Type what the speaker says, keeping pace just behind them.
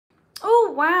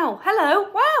wow. Hello.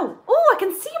 Wow. Oh, I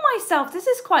can see myself. This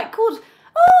is quite cool.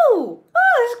 Oh,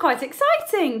 this is quite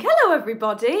exciting. Hello,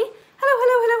 everybody. Hello,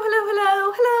 hello, hello, hello,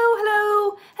 hello, hello,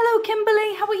 hello. Hello,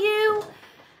 Kimberly. How are you?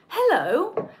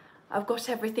 Hello. I've got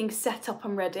everything set up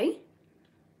and ready.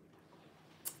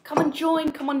 Come and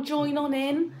join on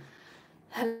in.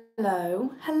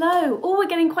 Hello, hello. Oh, we're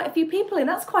getting quite a few people in.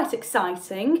 That's quite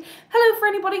exciting. Hello for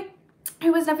anybody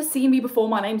who has never seen me before.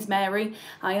 My name's Mary.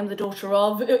 I am the daughter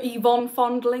of Yvonne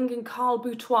Fielding and Carl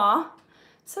Boutoir.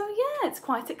 So yeah, it's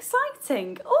quite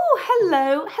exciting. Oh,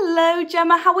 hello,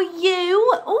 Gemma. How are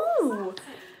you? Oh,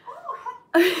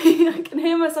 I can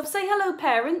hear myself. Say hello,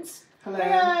 parents.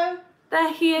 Hello.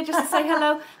 They're here just to say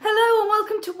hello. Hello and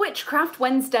welcome to Witchcraft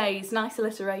Wednesdays. Nice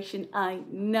alliteration, I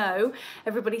know.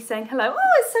 Everybody's saying hello.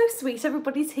 Oh, it's so sweet.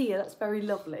 Everybody's here. That's very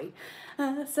lovely.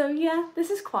 So yeah, this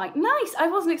is quite nice. I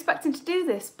wasn't expecting to do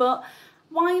this, but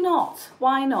why not?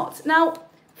 Why not? Now,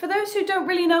 for those who don't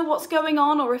really know what's going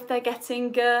on, or if they're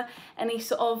getting any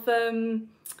sort of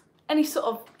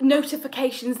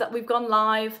notifications that we've gone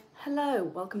live, hello,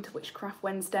 welcome to Witchcraft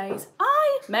Wednesdays.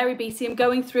 Mary Beattie, am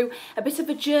going through a bit of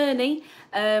a journey.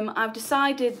 I've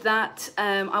decided that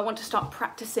I want to start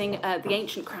practicing the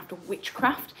ancient craft of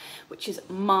witchcraft, which is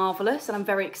marvellous, and I'm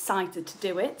very excited to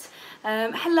do it.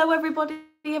 Hello, everybody.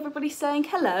 Everybody's saying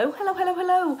hello, hello, hello,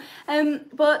 hello.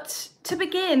 But to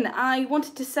begin, I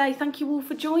wanted to say thank you all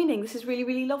for joining. This is really,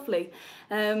 really lovely.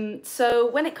 So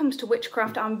when it comes to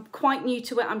witchcraft, I'm quite new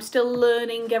to it. I'm still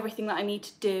learning everything that I need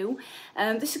to do.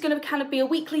 This is going to kind of be a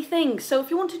weekly thing. So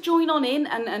if you want to join on in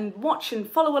and watch and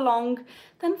follow along,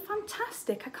 then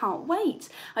fantastic. I can't wait.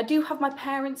 I do have my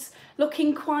parents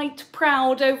looking quite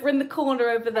proud over in the corner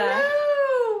over there.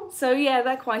 Hello. So yeah,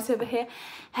 they're quite over here.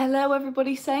 Hello,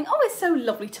 everybody saying, oh, it's so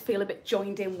lovely to feel a bit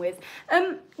joined in with.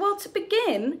 Well, to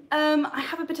begin, I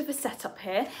have a bit of a setup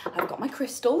here. I've got my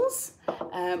crystals.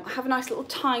 I have a nice little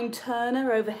time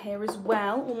turner over here as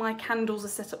well. All my candles are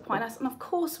set up quite nice. And of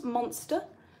course, Monster.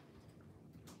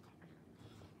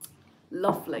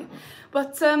 Lovely.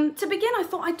 But to begin, I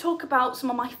thought I'd talk about some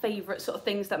of my favourite sort of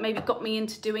things that maybe got me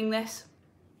into doing this.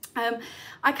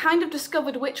 I kind of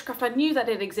discovered witchcraft. I knew that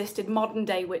it existed, modern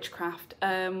day witchcraft,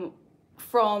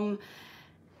 from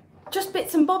just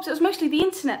bits and bobs. It was mostly the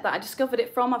internet that I discovered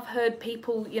it from. I've heard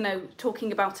people, you know,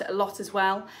 talking about it a lot as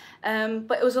well.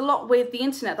 But it was a lot with the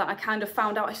internet that I kind of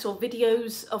found out. I saw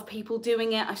videos of people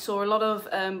doing it. I saw a lot of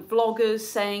vloggers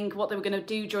saying what they were going to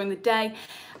do during the day.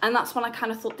 And that's when I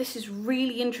kind of thought, this is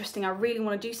really interesting. I really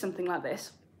want to do something like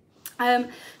this.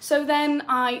 So then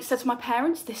I said to my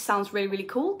parents, this sounds really, really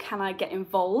cool. Can I get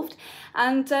involved?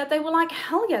 And they were like,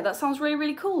 hell yeah, that sounds really,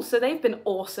 really cool. So they've been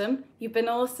awesome. You've been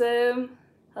awesome.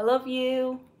 I love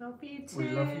you. Love you too. We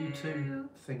love you too,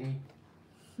 thingy.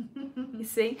 You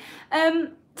see?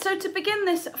 So to begin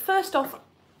this, first off,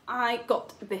 I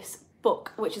got this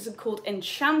book, which is called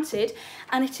Enchanted,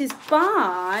 and it is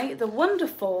by the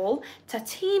wonderful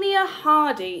Tatiana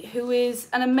Hardy, who is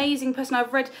an amazing person.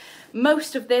 I've read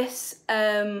most of this,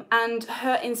 and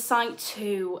her insight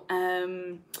to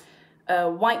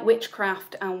white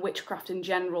witchcraft and witchcraft in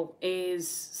general is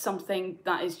something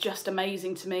that is just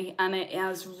amazing to me, and it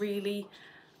has really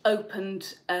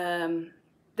opened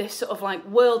this sort of like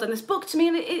world and this book to me,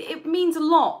 and it means a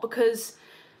lot because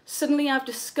suddenly I've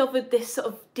discovered this sort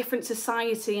of different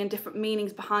society and different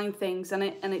meanings behind things, and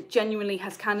it genuinely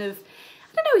has kind of,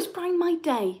 I don't know, it's brightened my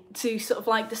day to sort of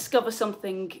like discover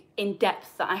something in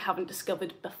depth that I haven't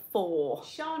discovered before.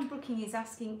 Sean Brooking is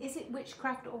asking, is it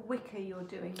witchcraft or Wicca you're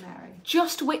doing, Mary?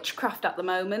 Just witchcraft at the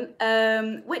moment.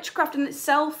 Witchcraft in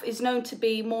itself is known to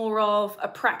be more of a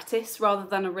practice rather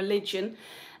than a religion,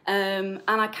 and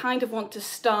I kind of want to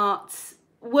start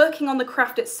working on the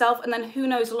craft itself, and then who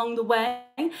knows, along the way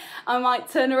I might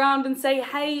turn around and say,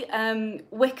 hey,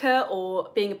 Wicca or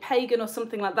being a pagan or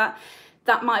something like that.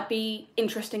 That might be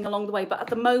interesting along the way, but at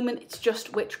the moment it's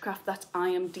just witchcraft that I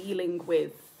am dealing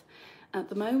with at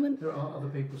the moment. There are other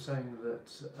people saying that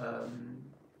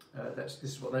this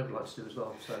is what they would like to do as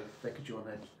well, so they could join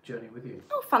their journey with you.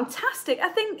 Oh, fantastic. I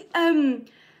think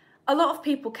a lot of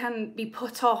people can be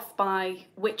put off by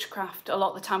witchcraft a lot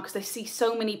of the time because they see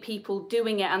so many people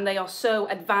doing it, and they are so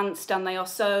advanced, and they are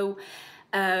so,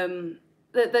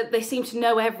 they seem to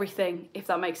know everything, if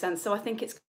that makes sense. So I think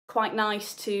it's quite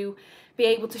nice to be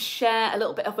able to share a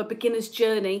little bit of a beginner's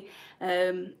journey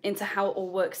into how it all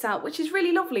works out, which is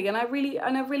really lovely, and I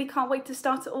really can't wait to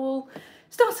start it all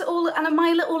and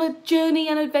my little journey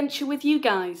and adventure with you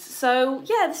guys. So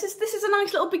yeah, this is a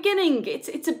nice little beginning.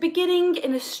 It's a beginning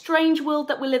in a strange world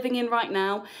that we're living in right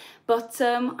now, But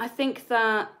I think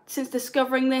that since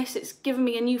discovering this, it's given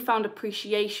me a newfound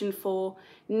appreciation for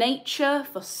nature,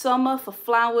 for summer, for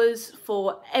flowers,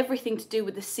 for everything to do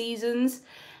with the seasons.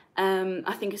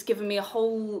 I think it's given me a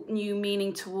whole new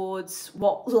meaning towards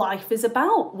what life is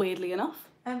about, weirdly enough.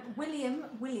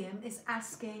 William is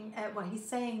asking, well, he's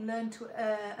saying learn to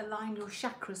align your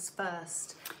chakras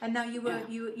first. And now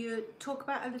you talk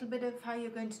about a little bit of how you're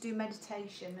going to do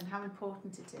meditation and how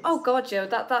important it is. Oh God, Joe,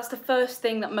 that's the first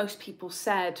thing that most people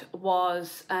said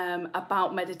was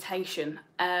about meditation.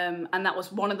 And that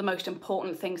was one of the most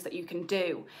important things that you can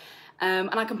do.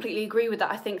 And I completely agree with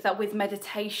that. I think that with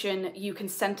meditation, you can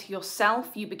center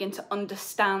yourself. You begin to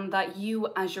understand that you,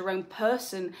 as your own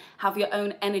person, have your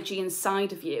own energy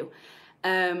inside of you.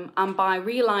 And by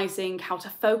realizing how to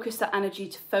focus that energy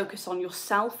to focus on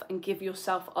yourself and give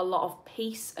yourself a lot of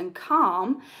peace and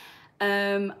calm,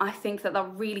 I think that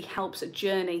really helps a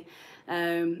journey.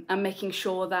 And making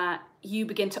sure that you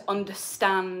begin to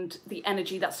understand the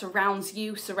energy that surrounds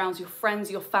you, surrounds your friends,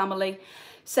 your family.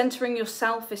 Centering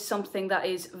yourself is something that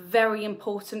is very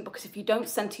important, because if you don't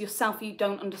center yourself, you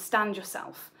don't understand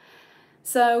yourself.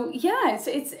 So yeah,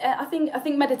 I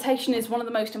think meditation is one of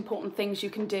the most important things you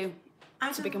can do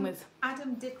to begin with.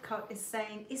 Adam Didcott is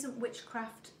saying, isn't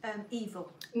witchcraft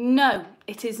evil? No,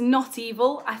 it is not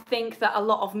evil. I think that a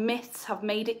lot of myths have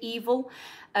made it evil.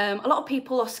 A lot of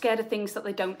people are scared of things that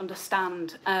they don't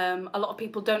understand. A lot of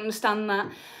people don't understand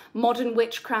that modern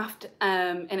witchcraft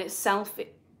in itself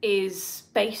is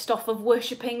based off of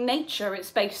worshipping nature.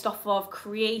 It's based off of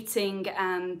creating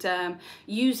and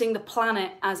using the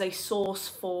planet as a source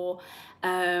for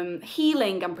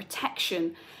healing and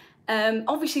protection.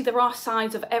 Obviously, there are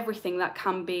sides of everything that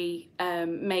can be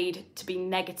made to be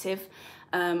negative.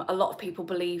 A lot of people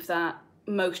believe that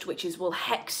most witches will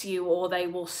hex you or they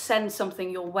will send something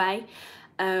your way.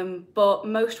 But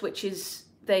most witches,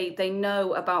 they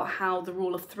know about how the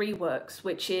rule of 3 works,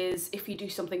 which is if you do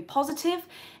something positive,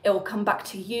 it will come back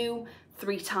to you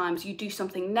 3 times. You do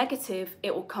something negative,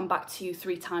 it will come back to you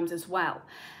 3 times as well.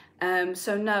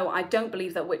 So no, I don't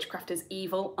believe that witchcraft is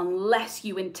evil unless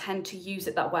you intend to use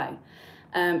it that way.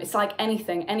 It's like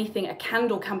anything, a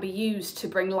candle can be used to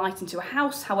bring light into a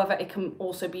house, however, it can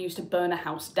also be used to burn a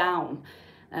house down.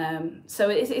 So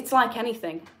it's like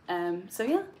anything, so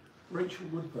yeah. Rachel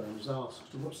Woodburn has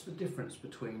asked, what's the difference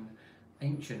between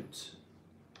ancient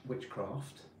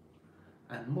witchcraft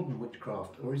and modern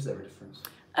witchcraft, or is there a difference?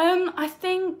 I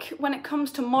think when it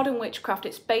comes to modern witchcraft,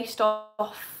 it's based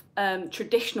off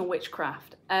traditional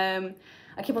witchcraft. I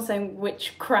keep on saying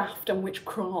witchcraft and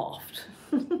witchcraft.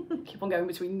 Keep on going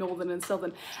between northern and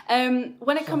southern.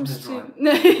 When it comes to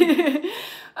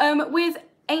with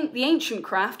the ancient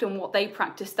craft and what they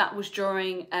practiced, that was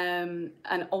during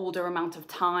an older amount of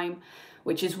time,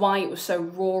 which is why it was so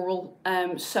rural,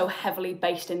 so heavily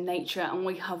based in nature, and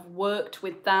we have worked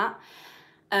with that.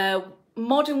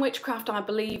 Modern witchcraft, I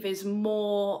believe, is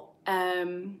more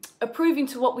approving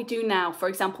to what we do now. For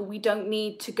example, we don't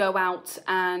need to go out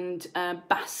and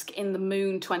bask in the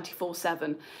moon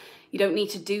 24/7. You don't need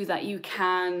to do that. You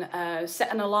can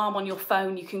set an alarm on your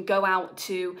phone. You can go out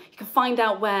to, you can find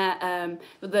out where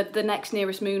the next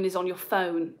nearest moon is on your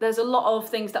phone. There's a lot of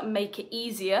things that make it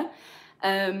easier.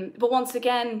 But once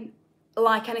again,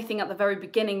 like anything at the very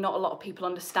beginning, not a lot of people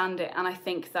understand it. And I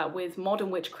think that with modern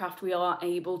witchcraft, we are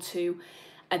able to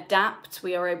adapt.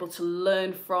 We are able to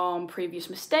learn from previous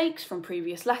mistakes, from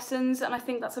previous lessons. And I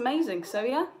think that's amazing. So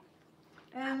yeah.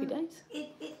 Happy days.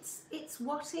 It's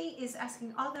Watty is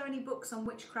asking, are there any books on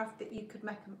witchcraft that you could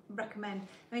recommend?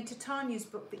 I mean, Titania's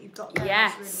book that you've got there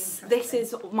yes, is really interesting.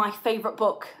 This is my favourite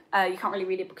book. You can't really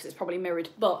read it because it's probably mirrored,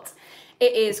 but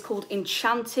it is called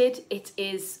Enchanted. It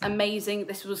is amazing.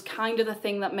 This was kind of the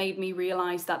thing that made me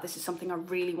realise that this is something I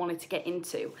really wanted to get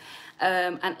into.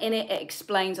 And in it, it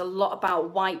explains a lot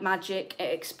about white magic.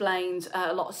 It explains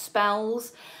a lot of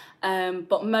spells.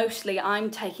 But mostly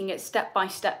I'm taking it step by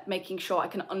step, making sure I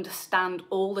can understand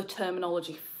all the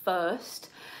terminology first.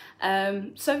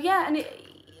 So yeah, and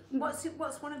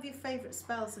what's one of your favourite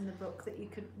spells in the book that you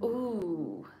could...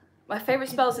 Ooh, my favourite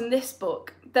spells in this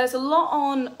book. There's a lot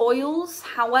on oils.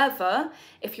 However,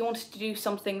 if you wanted to do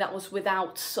something that was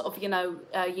without sort of,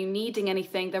 you needing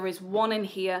anything, there is one in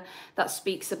here that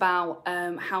speaks about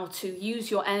how to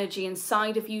use your energy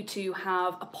inside of you to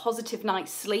have a positive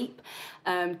night's sleep,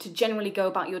 to generally go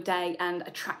about your day and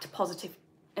attract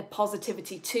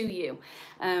positivity to you.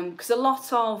 Because a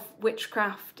lot of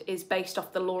witchcraft is based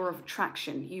off the law of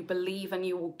attraction. You believe and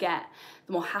you will get.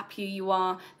 The more happier you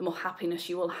are, the more happiness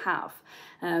you will have.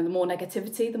 The more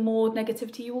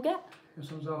negativity, you will get.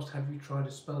 Someone's asked, have you tried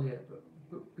a spell yet?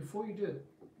 But before you do it,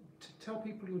 tell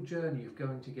people your journey of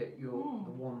going to get the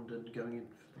wand and going in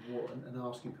for the water and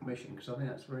asking permission, because I think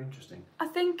that's very interesting. I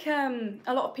think a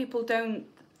lot of people don't.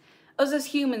 Us as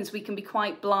humans, we can be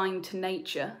quite blind to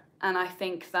nature, and I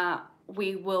think that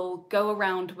we will go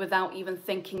around without even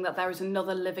thinking that there is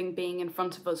another living being in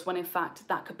front of us, when in fact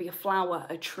that could be a flower,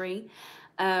 a tree.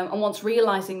 And once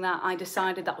realising that, I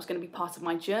decided that was going to be part of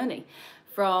my journey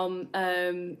from...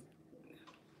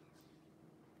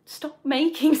 Stop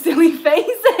making silly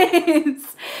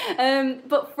faces!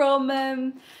 But from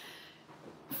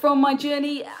my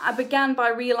journey, I began by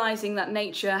realising that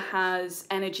nature has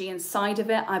energy inside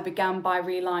of it. I began by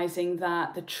realising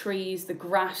that the trees, the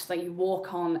grass that you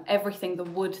walk on, everything, the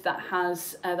wood that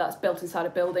has that's built inside a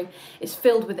building is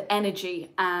filled with energy.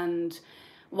 And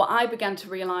what I began to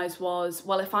realise was,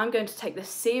 well, if I'm going to take this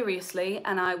seriously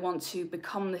and I want to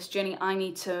become this journey, I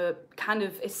need to kind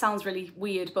of, it sounds really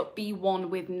weird, but be one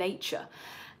with nature.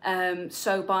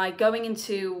 So by going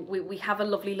into, we have a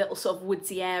lovely little sort of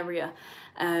woodsy area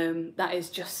that is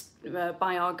just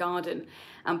by our garden.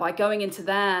 And by going into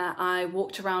there, I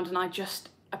walked around and I just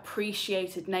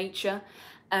appreciated nature.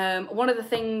 One of the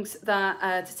things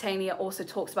that Titania also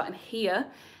talks about in here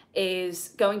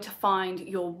is going to find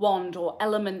your wand or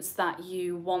elements that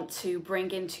you want to bring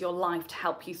into your life to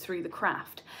help you through the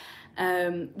craft,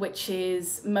 which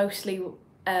is mostly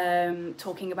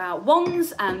talking about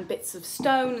wands and bits of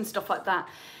stone and stuff like that.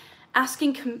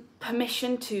 Asking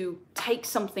permission to take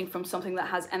something from something that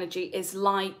has energy is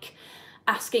like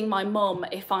asking my mum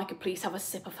if I could please have a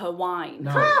sip of her wine.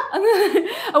 No.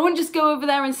 I wouldn't just go over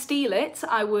there and steal it.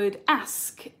 I would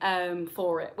ask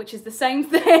for it, which is the same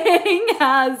thing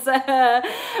as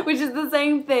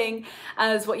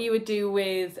what you would do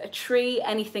with a tree,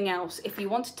 anything else. If you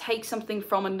want to take something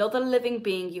from another living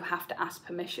being, you have to ask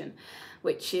permission,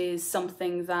 which is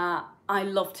something that I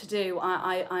love to do.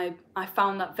 I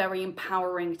found that very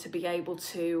empowering to be able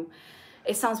to,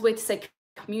 it sounds weird to say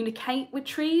communicate with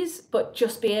trees, but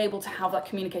just be able to have that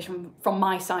communication from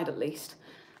my side at least.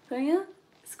 So yeah,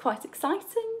 it's quite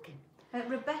exciting.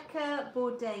 Rebecca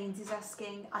Bourdains is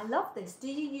asking, I love this, do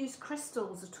you use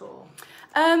crystals at all?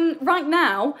 Right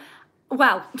now,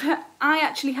 well, I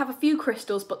actually have a few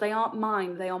crystals, but they aren't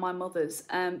mine, they are my mother's.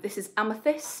 This is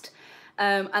amethyst,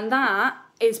 and that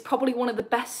is probably one of the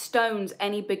best stones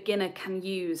any beginner can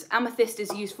use. Amethyst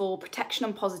is used for protection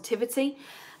and positivity.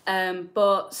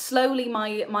 But slowly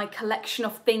my collection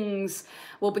of things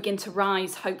will begin to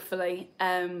rise, hopefully.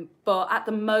 But at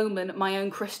the moment, my own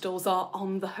crystals are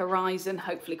on the horizon,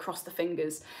 hopefully, cross the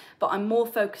fingers. But I'm more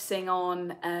focusing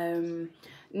on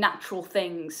natural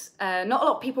things. Not a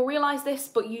lot of people realise this,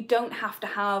 but you don't have to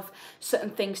have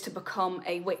certain things to become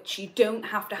a witch. You don't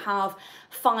have to have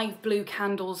 5 blue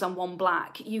candles and 1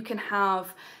 black. You can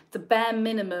have the bare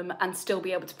minimum and still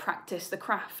be able to practice the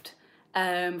craft.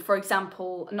 For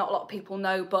example, not a lot of people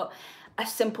know, but a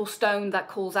simple stone that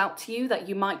calls out to you that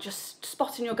you might just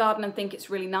spot in your garden and think it's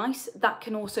really nice, that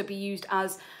can also be used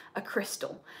as a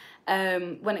crystal.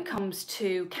 When it comes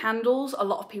to candles, a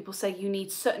lot of people say you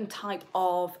need certain type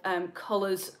of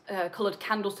coloured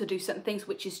candles to do certain things,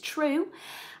 which is true.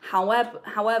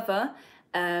 However,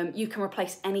 you can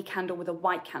replace any candle with a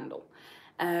white candle,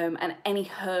 and any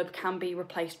herb can be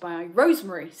replaced by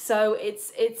rosemary. So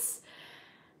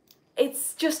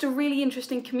it's just a really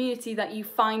interesting community that you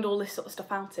find all this sort of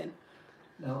stuff out in.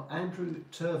 Now, Andrew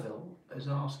Turville is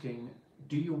asking,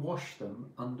 do you wash them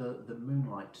under the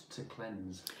moonlight to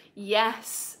cleanse?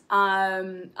 Yes,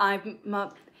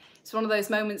 it's one of those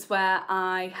moments where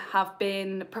I have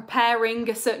been preparing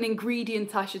a certain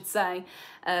ingredient, I should say,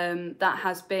 that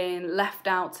has been left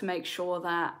out to make sure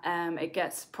that it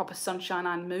gets proper sunshine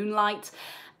and moonlight.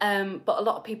 But a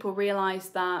lot of people realise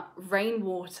that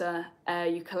rainwater,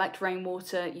 you collect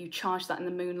rainwater, you charge that in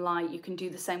the moonlight, you can do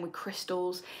the same with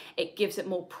crystals. It gives it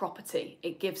more property,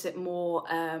 it gives it more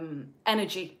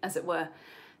energy, as it were.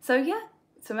 So yeah,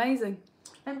 it's amazing.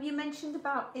 You mentioned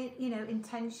about,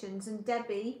 intentions, and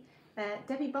Debbie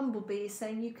Bumblebee is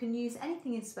saying you can use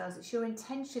anything in spells. It's your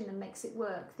intention that makes it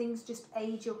work. Things just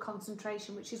aid your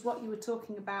concentration, which is what you were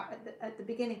talking about at the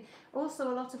beginning.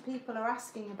 Also, a lot of people are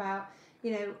asking about,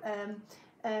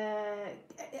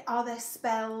 are there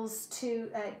spells to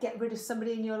get rid of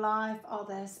somebody in your life? Are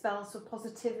there spells for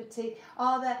positivity?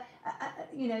 Are there,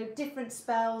 different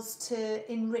spells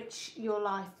to enrich your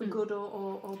life for good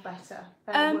or better,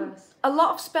 worse? A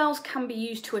lot of spells can be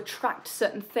used to attract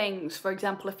certain things. For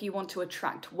example, if you want to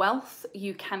attract wealth,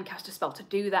 you can cast a spell to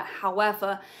do that.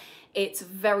 However, it's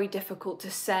very difficult to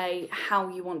say how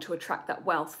you want to attract that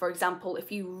wealth. For example,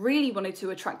 if you really wanted to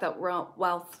attract that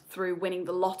wealth through winning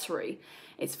the lottery,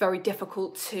 it's very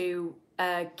difficult to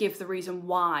give the reason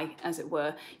why, as it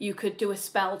were. You could do a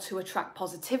spell to attract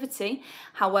positivity.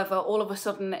 However, all of a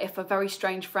sudden, if a very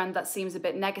strange friend that seems a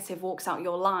bit negative walks out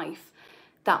your life,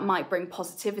 that might bring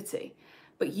positivity,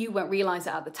 but you won't realise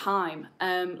it at the time.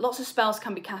 Lots of spells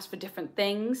can be cast for different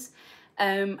things.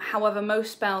 However,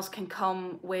 most spells can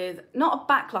come with, not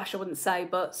a backlash, I wouldn't say,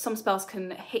 but some spells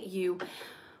can hit you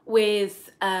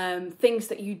with things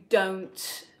that you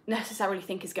don't necessarily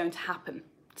think is going to happen.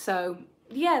 So,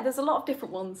 yeah, there's a lot of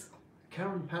different ones.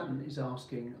 Karen Patton is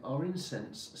asking, are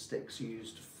incense sticks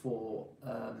used for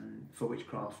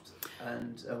witchcraft,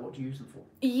 and what do you use them for?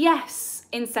 Yes,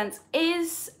 incense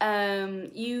is.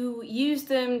 You use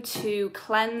them to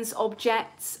cleanse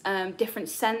objects. Different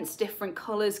scents, different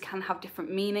colours can have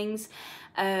different meanings.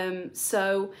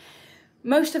 So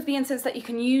most of the incense that you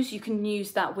can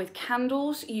use that with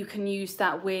candles, you can use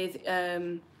that with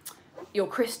your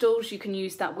crystals, you can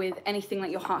use that with anything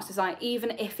that your heart's desire.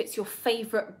 Even if it's your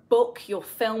favourite book, your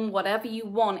film, whatever you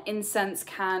want, incense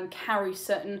can carry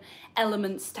certain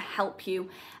elements to help you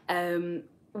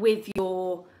with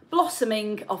your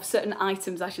blossoming of certain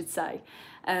items, I should say.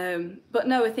 But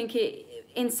no, I think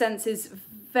incense is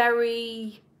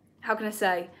very, how can I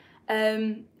say,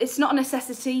 it's not a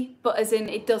necessity, but as in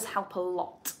it does help a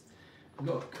lot. We've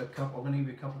got a couple, I'm going to give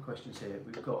you a couple of questions here.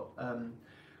 We've got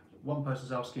one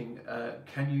person's asking,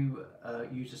 can you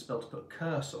use a spell to put a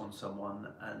curse on someone,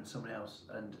 and someone else,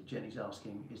 and Jenny's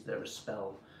asking, is there a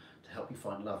spell to help you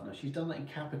find love? Now, she's done that in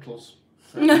capitals.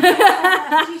 So She's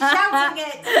shouting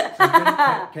it.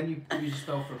 So can you use a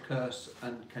spell for a curse,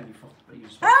 and can you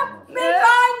use a spell for Help love? me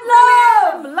find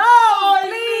love! Love,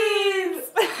 please!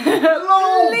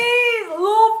 Love!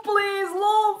 Please,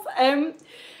 love!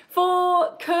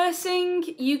 For cursing,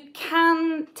 you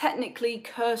can technically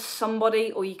curse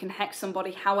somebody or you can hex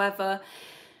somebody. However,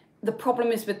 the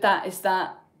problem is with that is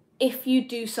that if you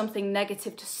do something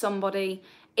negative to somebody,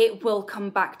 it will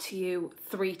come back to you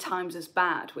 3 times as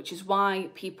bad, which is why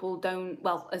people don't,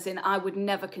 well, as in I would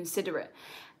never consider it.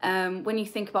 When you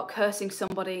think about cursing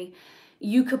somebody,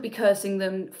 you could be cursing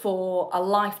them for a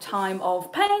lifetime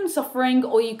of pain, suffering,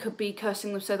 or you could be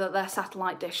cursing them so that their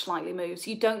satellite dish slightly moves.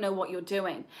 You don't know what you're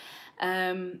doing.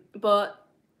 But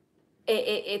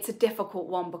it's a difficult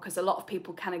one because a lot of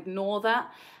people can ignore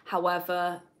that.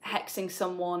 However, hexing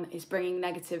someone is bringing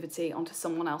negativity onto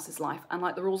someone else's life. And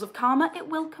like the rules of karma, it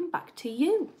will come back to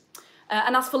you.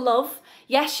 And as for love,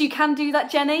 yes, you can do that,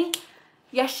 Jenny.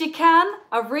 Yes, you can.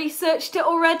 I've researched it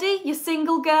already. Your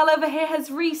single girl over here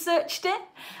has researched it.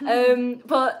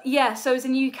 But yeah, so as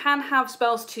in you can have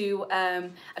spells to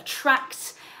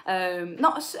attract, I'd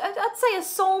say a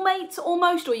soulmate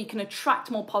almost, or you can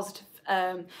attract more positive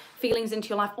feelings into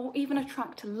your life, or even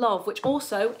attract love, which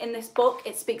also in this book,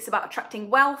 it speaks about attracting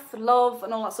wealth, love,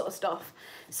 and all that sort of stuff.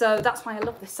 So that's why I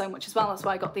love this so much as well. That's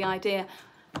why I got the idea.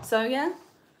 So yeah.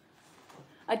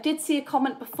 I did see a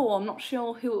comment before, I'm not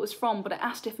sure who it was from, but it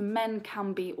asked if men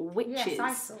can be witches. Yes,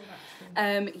 I saw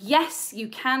that too. Yes, you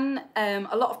can.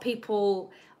 A lot of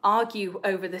people argue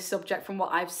over this subject from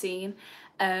what I've seen.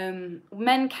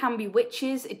 Men can be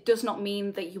witches. It does not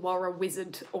mean that you are a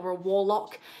wizard or a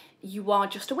warlock. You are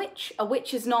just a witch. A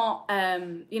witch is not,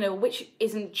 a witch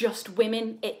isn't just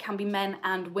women. It can be men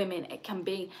and women. It can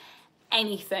be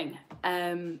anything.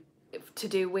 To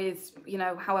do with,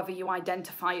 however you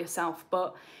identify yourself.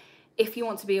 But if you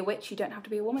want to be a witch, you don't have to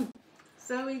be a woman.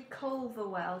 Zoe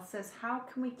Culverwell says, how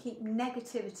can we keep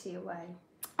negativity away?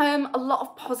 A lot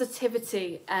of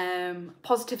positivity,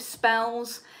 positive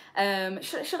spells.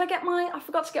 Should I get I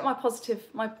forgot to get my positive,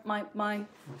 my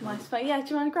spell. Yeah, do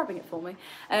you mind grabbing it for me?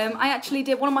 I actually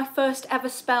did, one of my first ever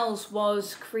spells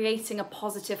was creating a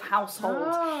positive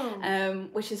household,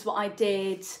 which is what I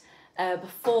did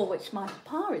before, which my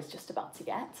papa is just about to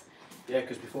get. Yeah,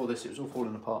 because before this it was all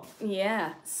falling apart.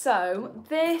 Yeah, so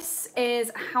this is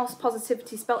a house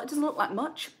positivity spell. It doesn't look like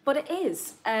much, but it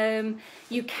is.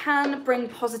 You can bring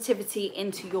positivity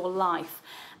into your life.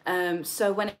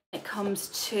 So when it comes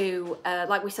to,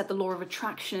 like we said, the law of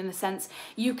attraction in a sense,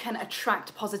 you can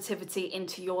attract positivity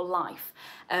into your life.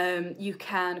 You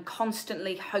can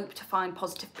constantly hope to find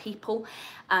positive people,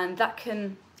 and that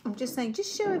can... I'm just saying,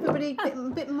 just show everybody a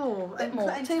bit more. And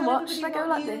tell you what, should I go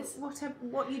like this?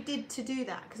 What you did to do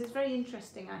that, because it's very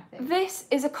interesting, I think. This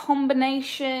is a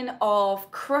combination of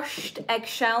crushed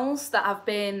eggshells that have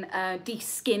been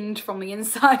de-skinned from the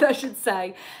inside, I should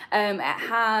say. It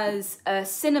has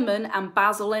cinnamon and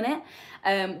basil in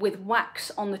it, with wax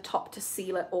on the top to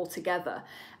seal it all together.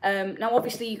 Now,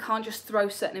 obviously, you can't just throw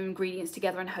certain ingredients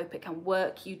together and hope it can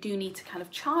work. You do need to kind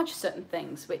of charge certain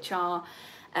things, which are...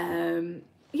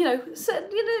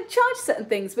 charge certain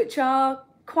things which are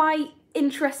quite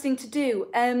interesting to do.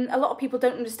 A lot of people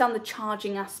don't understand the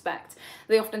charging aspect.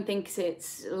 They often think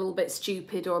it's a little bit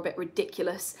stupid or a bit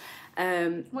ridiculous.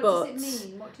 What does it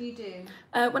mean? What do you do?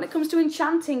 When it comes to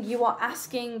enchanting, you are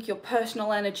asking your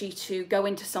personal energy to go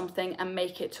into something and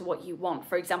make it to what you want.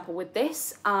 For example, with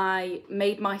this, I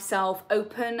made myself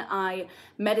open, I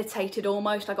meditated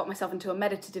almost, I got myself into a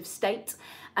meditative state,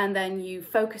 and then you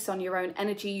focus on your own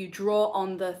energy, you draw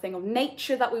on the thing of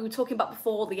nature that we were talking about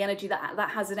before, the energy that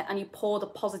has in it, and you pour the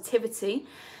positivity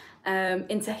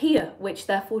into here, which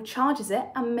therefore charges it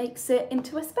and makes it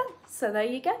into a spell. So there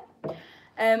you go.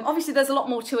 Obviously there's a lot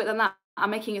more to it than that.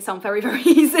 I'm making it sound very, very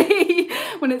easy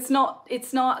when it's not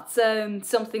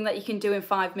something that you can do in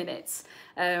 5 minutes.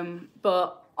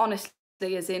 But honestly,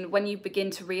 as in when you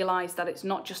begin to realise that it's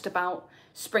not just about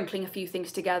sprinkling a few things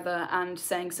together and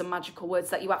saying some magical words,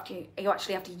 that you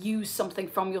actually have to use something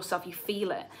from yourself, you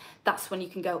feel it, that's when you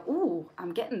can go, ooh,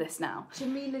 I'm getting this now.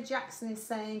 Jamila Jackson is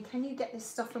saying, can you get this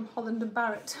stuff from Holland and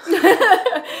Barrett?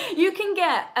 You can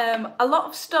get a lot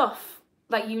of stuff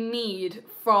that you need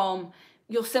from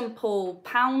your simple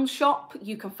pound shop.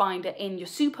 You can find it in your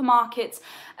supermarkets.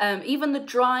 Even the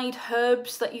dried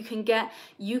herbs that you can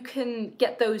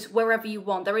get those wherever you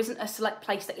want. There isn't a select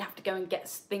place that you have to go and get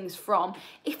things from.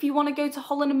 If you want to go to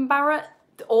Holland and Barrett,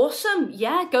 awesome,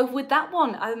 yeah, go with that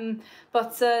one.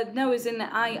 No, as in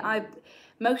I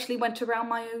mostly went around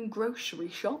my own grocery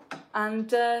shop and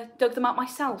dug them out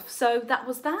myself. So that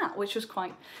was that, which was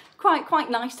quite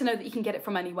nice to know that you can get it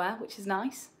from anywhere, which is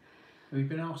nice. We've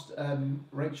been asked,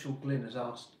 Rachel Glynn has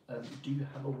asked, do you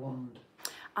have a wand?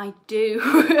 I do.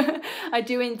 I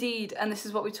do indeed. And this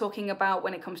is what we're talking about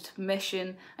when it comes to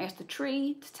permission. I asked the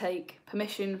tree to take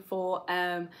permission for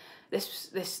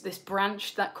this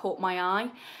branch that caught my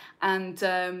eye. And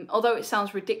although it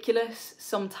sounds ridiculous,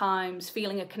 sometimes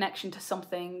feeling a connection to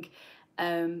something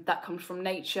that comes from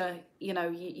nature, you know,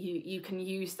 you can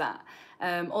use that.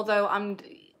 Although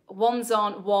wands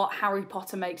aren't what Harry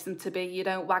Potter makes them to be. You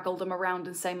don't waggle them around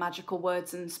and say magical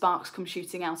words and sparks come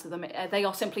shooting out of them. They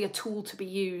are simply a tool to be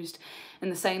used, in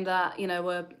the same that, you know,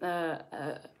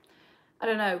 I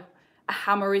don't know, a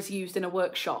hammer is used in a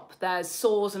workshop. There's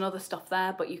saws and other stuff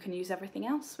there, but you can use everything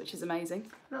else, which is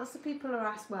amazing. Lots of people are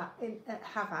asked,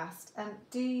 have asked,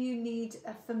 do you need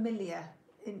a familiar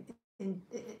in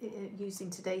using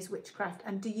today's witchcraft,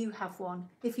 and do you have one?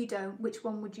 If you don't, which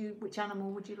animal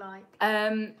would you like?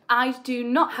 I do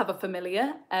not have a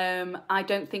familiar. I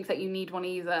don't think that you need one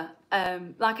either.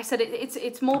 Like I said,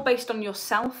 it's more based on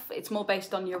yourself. It's more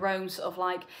based on your own sort of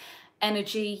like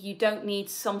energy. You don't need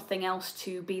something else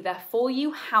to be there for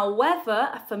you. However,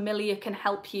 a familiar can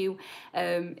help you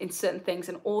in certain things,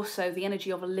 and also the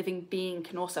energy of a living being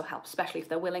can also help, especially if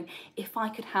they're willing. If I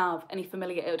could have any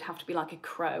familiar, it would have to be like a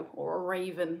crow or a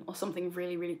raven or something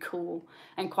really, really cool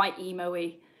and quite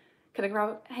emo-y. Could I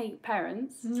grab, hey,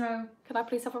 parents? No. Could I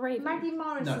please have a raven? Maggie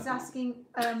Morris is asking,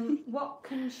 what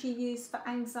can she use for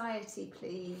anxiety,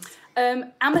 please?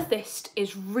 Amethyst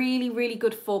is really, really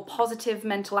good for positive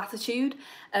mental attitude.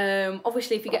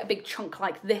 Obviously, if you get a big chunk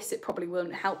like this, it probably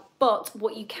won't help. But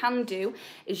what you can do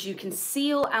is you can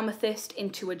seal amethyst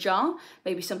into a jar,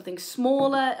 maybe something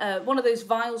smaller. One of those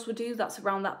vials would do, that's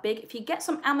around that big. If you get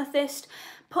some amethyst,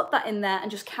 put that in there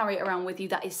and just carry it around with you.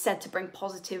 That is said to bring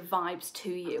positive vibes to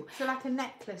you. So like a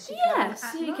necklace?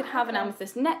 Yes, you could have an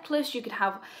amethyst necklace. You could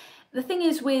have... The thing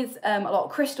is with a lot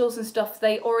of crystals and stuff,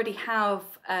 they already have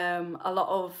a lot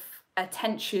of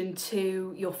attention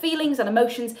to your feelings and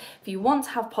emotions. If you want to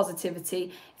have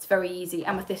positivity, it's very easy.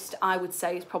 Amethyst, I would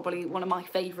say, is probably one of my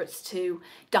favourites to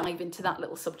dive into that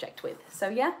little subject with. So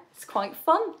yeah, it's quite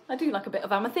fun. I do like a bit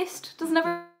of amethyst. Doesn't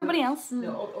everybody else?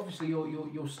 No, obviously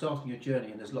you're starting your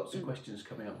journey, and there's lots of questions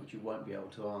coming up which you won't be able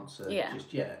to answer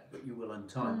just yet, but you will in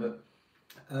time. But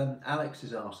Alex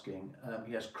is asking,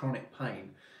 he has chronic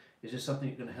pain. Is there something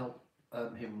that's going to help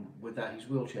him with that? He's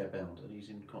wheelchair bound and he's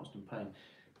in constant pain.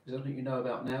 Is that something you know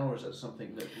about now, or is that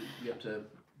something that you have to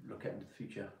look at in the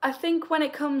future? I think when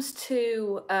it comes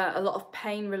to a lot of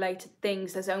pain-related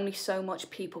things, there's only so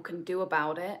much people can do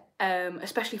about it,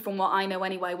 especially from what I know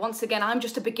anyway. Once again, I'm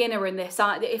just a beginner in this.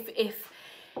 I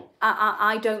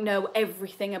don't know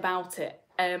everything about it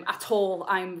at all.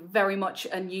 I'm very much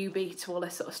a newbie to all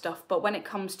this sort of stuff. But when it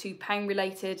comes to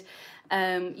pain-related,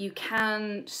 you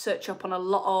can search up on a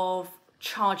lot of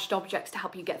charged objects to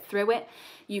help you get through it.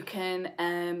 You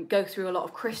can go through a lot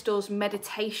of crystals.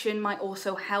 Meditation might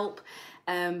also help,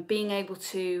 being able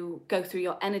to go through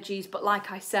your energies. But like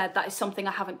I said, that is something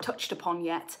I haven't touched upon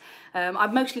yet.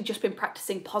 I've mostly just been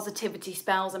practicing positivity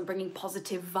spells and bringing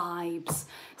positive vibes.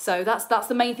 So that's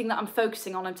the main thing that I'm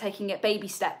focusing on. I'm taking it baby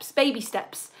steps.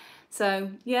 So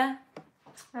yeah.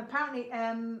 Apparently,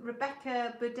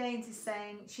 Rebecca Burdains is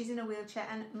saying she's in a wheelchair,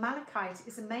 and malachite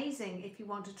is amazing if you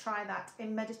want to try that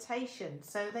in meditation.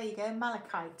 So there you go,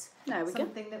 malachite. There we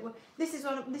Something that will. This is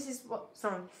what.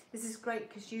 Sorry, this is great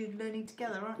because you're learning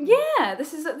together, aren't you? Yeah,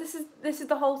 this is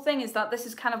the whole thing. Is that this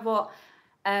is kind of what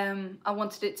I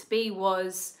wanted it to be,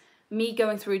 was me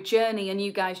going through a journey and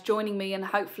you guys joining me, and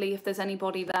hopefully if there's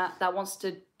anybody that wants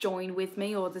to join with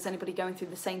me, or there's anybody going through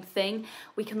the same thing,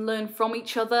 we can learn from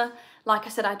each other. Like I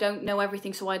said, I don't know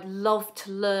everything, so I'd love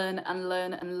to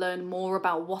learn more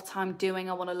about what I'm doing.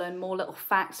 I want to learn more little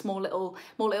facts, more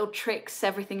little tricks,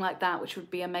 everything like that, which would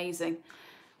be amazing.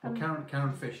 Well,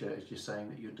 Karen Fisher is just saying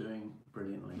that you're doing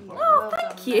brilliantly. Oh,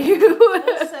 thank you.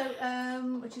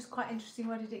 Also, which is quite interesting,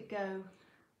 where did it go?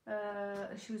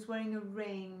 She was wearing a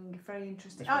ring, very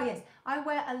interesting. Oh yes, I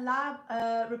wear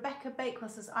a Rebecca Bakewell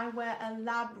says, I wear a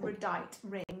labradorite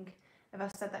ring, if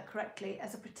I've said that correctly,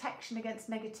 as a protection against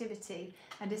negativity,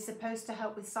 and is supposed to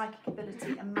help with psychic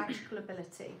ability and magical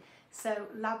ability. So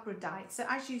labradorite. So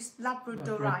as you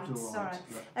labradorite, sorry.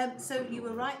 So you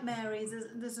were right, Mary.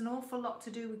 There's an awful lot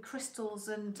to do with crystals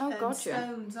and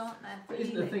stones, aren't there? But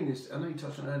the thing is, I know you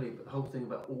touched on it earlier, but the whole thing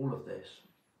about all of this,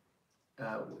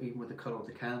 even with the colour of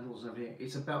the candles and everything,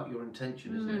 it's about your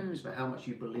intention, isn't it? It's about how much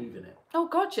you believe in it. Oh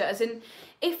God, yeah. As in,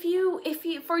 if you,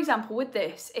 for example, with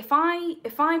this, if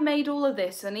I made all of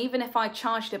this, and even if I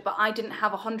charged it, but I didn't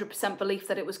have 100% belief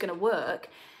that it was going to work,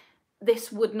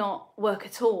 this would not work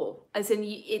at all. As in,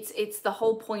 it's the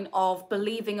whole point of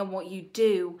believing in what you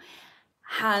do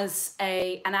has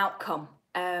an outcome.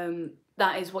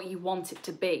 That is what you want it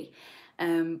to be.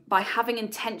 By having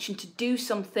intention to do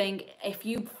something, if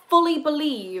you fully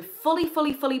believe, fully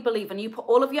believe, and you put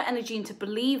all of your energy into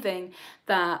believing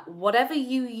that whatever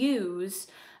you use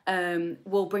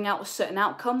will bring out a certain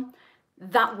outcome,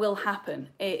 that will happen.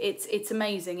 It's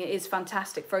amazing. It is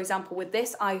fantastic. For example, with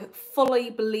this, I fully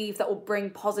believe that will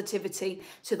bring positivity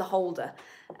to the holder.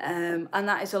 And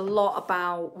that is a lot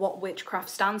about what witchcraft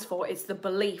stands for. It's the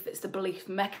belief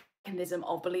mechanism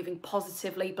of believing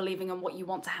positively, believing in what you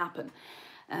want to happen.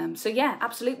 So yeah,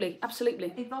 absolutely.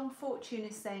 Yvonne Fortune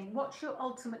is saying, what's your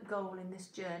ultimate goal in this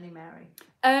journey, Mary?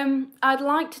 I'd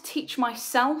like to teach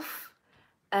myself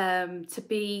to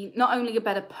be not only a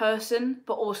better person,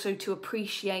 but also to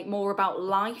appreciate more about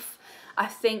life. I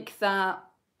think that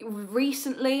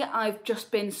recently I've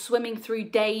just been swimming through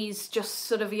days, just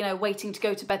sort of, waiting to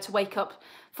go to bed to wake up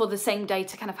for the same day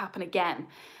to kind of happen again.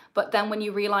 But then when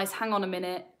you realise, hang on a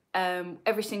minute,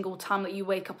 every single time that you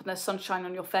wake up and there's sunshine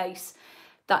on your face,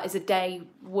 that is a day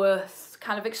worth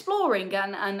kind of exploring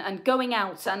and going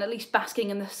out and at least basking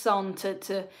in the sun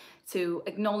to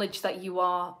acknowledge that you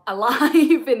are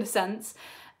alive in a sense.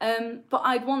 But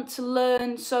I'd want to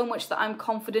learn so much that I'm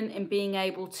confident in being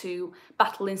able to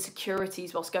battle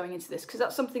insecurities whilst going into this, because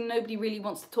that's something nobody really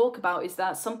wants to talk about, is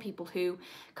that some people who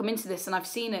come into this, and I've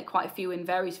seen it quite a few in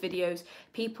various videos,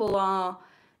 people are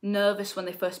nervous when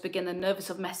they first begin. They're nervous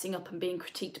of messing up and being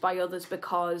critiqued by others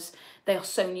because they are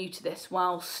so new to this,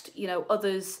 whilst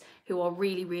others who are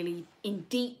really in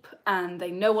deep and they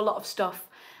know a lot of stuff,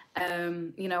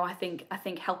 I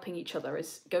think helping each other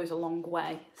goes a long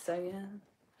way. So yeah,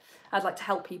 I'd like to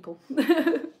help people.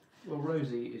 Well,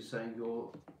 Rosie is saying your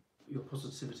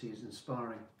positivity is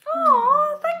inspiring.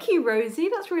 Oh, thank you, Rosie.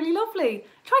 That's really lovely.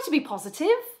 Try to be positive.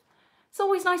 It's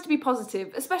always nice to be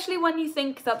positive, especially when you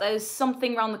think that there's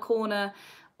something around the corner,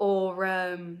 or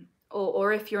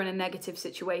if you're in a negative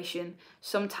situation.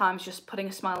 Sometimes just putting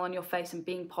a smile on your face and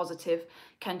being positive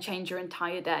can change your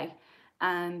entire day.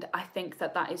 And I think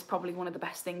that is probably one of the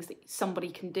best things that somebody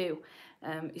can do,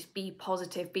 is be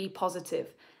positive,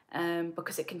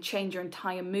 because it can change your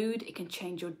entire mood. It can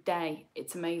change your day.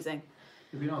 It's amazing.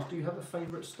 You've been asked, do you have a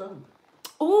favourite stone?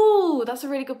 Oh, that's a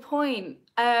really good point.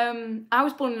 I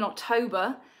was born in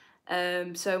October,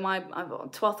 so I'm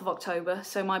 12th of October.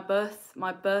 So my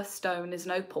birthstone is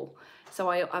an opal. So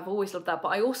I've always loved that. But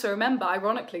I also remember,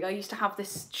 ironically, I used to have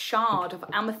this shard of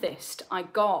amethyst I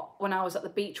got when I was at the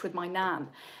beach with my nan.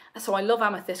 So I love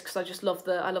amethyst because I love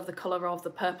the colour of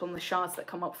the purple and the shards that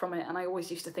come up from it. And I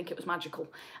always used to think it was magical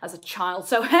as a child.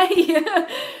 So hey,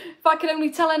 if I could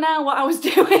only tell her now what I was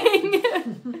doing.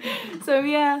 So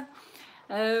yeah.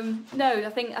 No, I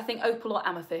think opal or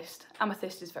amethyst.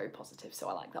 Amethyst is very positive, so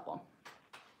I like that one.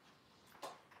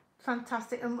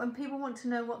 Fantastic. And people want to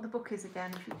know what the book is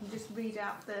again, if you can just read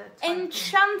out the title.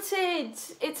 Enchanted.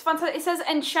 It's fantastic. It says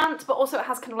enchant, but also it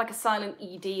has kind of like a silent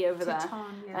ED over there.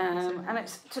 And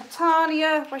it's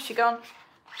Titania. Where's she gone?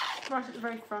 Right at the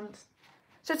very front.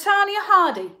 So Titania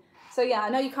Hardy. So yeah, I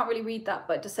know you can't really read that,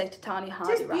 but it does say Titania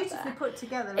Hardy Just right beautifully there. put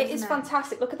together, It isn't is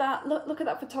fantastic. Look at that. Look at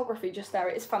that photography just there.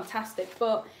 It is fantastic.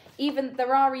 But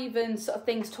there are even sort of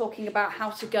things talking about how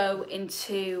to go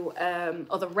into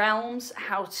other realms,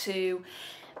 how to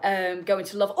go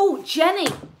into love. Oh, Jenny,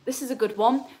 this is a good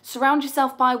one. Surround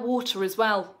yourself by water as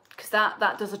well, because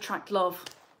that does attract love.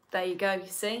 There you go. You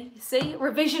see,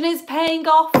 revision is paying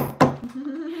off.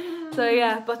 So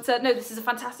yeah, but no, this is a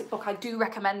fantastic book. I do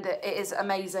recommend it. It is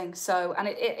amazing. So, and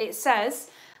it says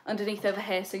underneath over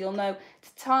here, so you'll know,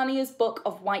 Titania's Book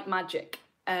of White Magic.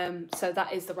 So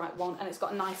that is the right one, and it's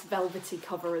got a nice velvety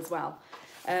cover as well.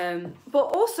 But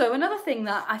also another thing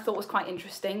that I thought was quite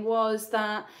interesting was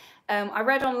that I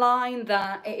read online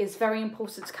that it is very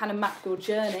important to kind of map your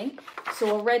journey. So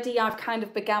already I've kind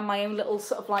of began my own little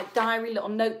sort of like diary, little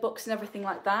notebooks and everything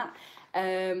like that.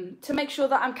 To make sure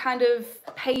that I'm kind of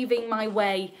paving my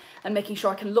way and making sure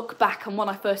I can look back on when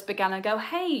I first began and go,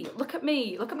 hey, look at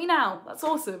me now, that's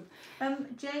awesome. Where's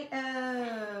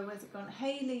it gone?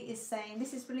 Haley is saying,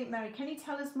 this is brilliant, Mary. Can you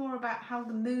tell us more about how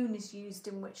the moon is used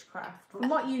in witchcraft, from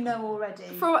what you know already?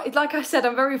 Like I said,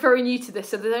 I'm very, very new to this,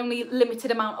 so there's only limited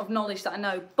amount of knowledge that I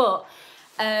know, but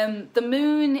the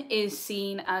moon is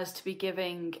seen as to be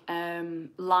giving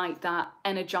light that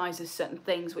energizes certain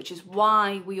things, which is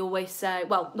why we always say,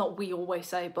 well, not we always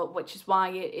say, but which is why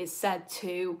it is said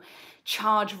to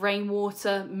charge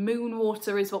rainwater. Moon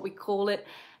water is what we call it,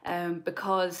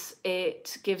 because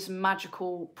it gives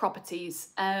magical properties.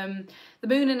 The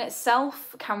moon in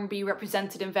itself can be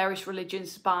represented in various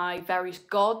religions by various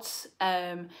gods.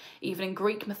 Even in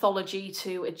Greek mythology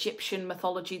to Egyptian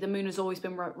mythology, the moon has always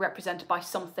been represented by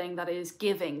something that is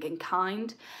giving and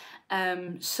kind.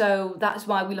 So that is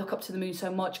why we look up to the moon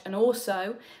so much. And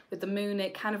also with the moon,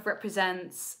 it kind of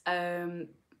represents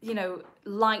you know,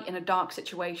 light in a dark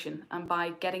situation, and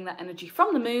by getting that energy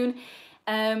from the moon,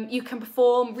 you can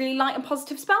perform really light and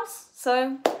positive spells.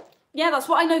 So yeah, that's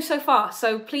what I know so far,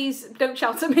 so please don't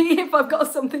shout at me if I've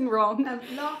got something wrong.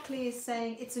 Larkley is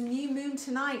saying, it's a new moon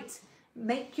tonight.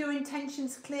 Make your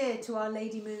intentions clear to Our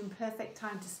Lady Moon. Perfect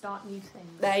time to start new things.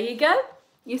 There you go,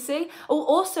 you see. Oh,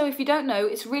 also, if you don't know,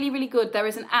 it's really, really good. There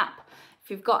is an app, if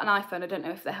you've got an iPhone, I don't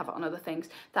know if they have it on other things,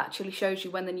 that actually shows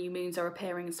you when the new moons are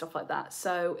appearing and stuff like that.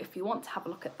 So if you want to have a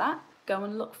look at that, go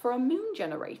and look for a moon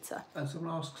generator. And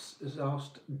someone has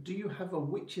asked, do you have a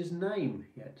witch's name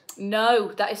yet?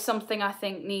 No, that is something I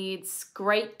think needs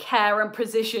great care and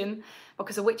precision,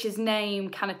 because a witch's name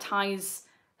kind of ties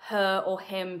her or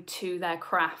him to their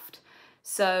craft.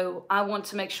 So I want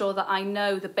to make sure that I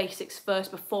know the basics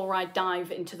first before I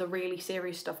dive into the really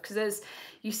serious stuff. Because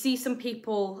you see some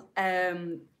people,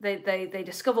 they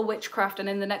discover witchcraft, and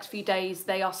in the next few days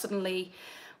they are suddenly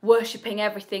worshipping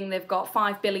everything. They've got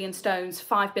 5 billion stones,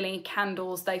 5 billion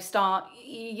candles. They start,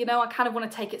 you know, I kind of want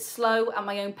to take it slow at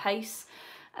my own pace.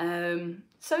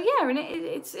 So yeah, and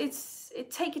it's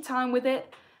take your time with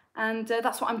it. And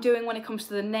that's what I'm doing when it comes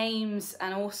to the names,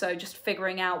 and also just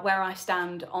figuring out where I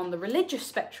stand on the religious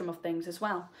spectrum of things as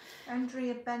well.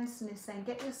 Andrea Benson is saying,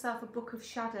 get yourself a book of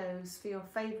shadows for your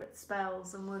favourite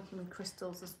spells and working with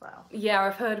crystals as well. Yeah,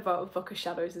 I've heard about a book of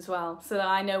shadows as well, so that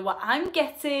I know what I'm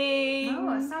getting.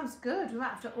 Oh, that sounds good. We might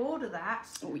have to order that.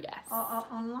 Oh, yes.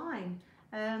 Online.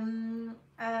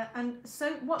 And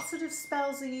so what sort of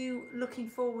spells are you looking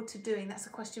forward to doing? That's a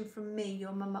question from me,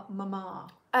 your mama.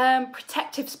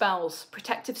 Protective spells,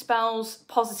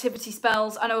 positivity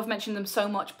spells. I know I've mentioned them so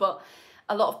much, but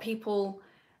a lot of people,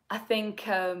 I think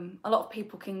a lot of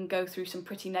people can go through some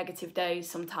pretty negative days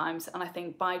sometimes, and I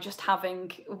think by just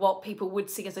having what people would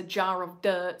see as a jar of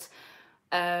dirt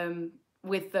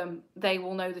with them, they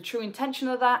will know the true intention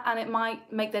of that, and it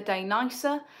might make their day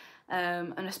nicer.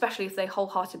 And especially if they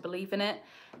wholeheartedly believe in it,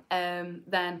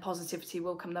 then positivity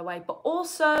will come their way. But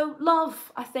also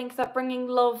love. I think that bringing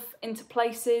love into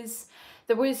places.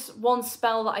 There was one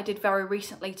spell that I did very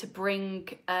recently to bring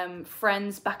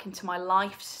friends back into my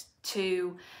life,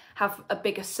 to have a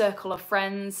bigger circle of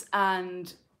friends.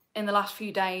 And in the last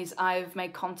few days, I've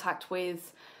made contact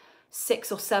with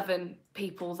 6 or 7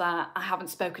 people that I haven't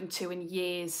spoken to in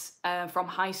years from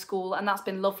high school. And that's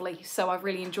been lovely. So I've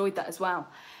really enjoyed that as well.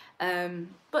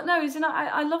 But no, as in,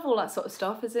 I love all that sort of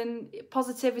stuff, as in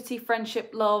positivity, friendship,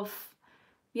 love,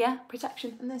 yeah,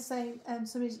 protection. And they're saying,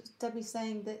 Debbie's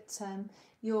saying that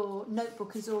your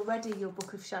notebook is already your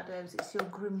book of shadows. It's your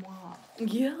grimoire.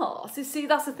 Yeah. So see,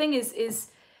 that's the thing is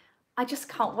I just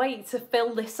can't wait to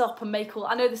fill this up and make all,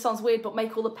 I know this sounds weird, but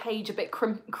make all the page a bit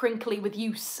crinkly with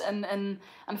use and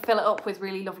fill it up with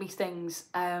really lovely things.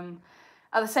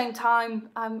 At the same time,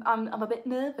 I'm a bit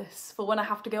nervous for when I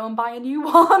have to go and buy a new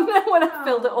one when I've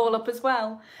filled it all up as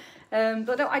well.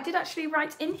 But no, I did actually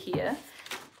write in here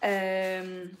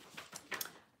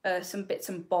some bits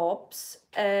and bobs.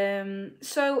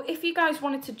 So if you guys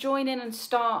wanted to join in and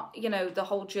start, you know, the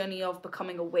whole journey of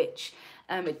becoming a witch,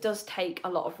 it does take a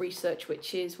lot of research,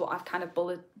 which is what I've kind of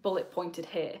bullet pointed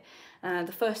here.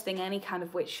 The first thing any kind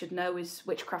of witch should know is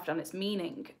witchcraft and its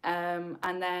meaning,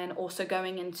 and then also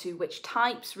going into witch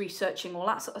types, researching all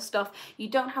that sort of stuff. You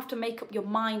don't have to make up your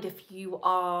mind if you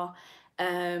are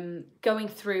going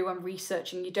through and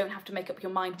researching. You don't have to make up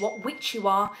your mind what witch you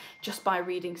are just by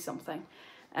reading something.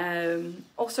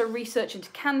 Also research into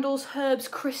candles, herbs,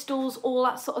 crystals, all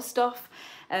that sort of stuff,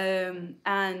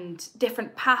 and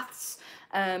different paths,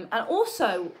 and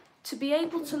also to be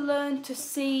able to learn to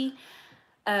see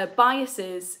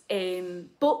biases in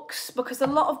books, because a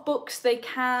lot of books they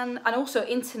can, and also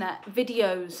internet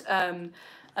videos,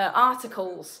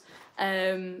 articles,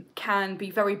 can be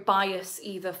very biased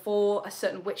either for a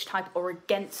certain witch type or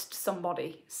against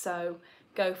somebody. So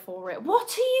go for it.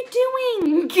 What are you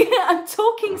doing? I'm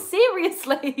talking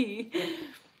seriously.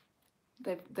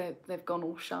 They've gone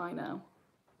all shy now.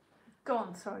 Go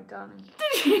on, sorry, darling.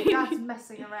 Dad's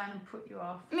messing around and put you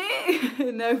off.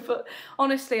 No, but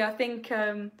honestly, I think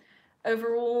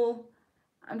overall,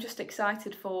 I'm just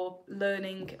excited for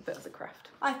learning a bit of the craft.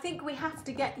 I think we have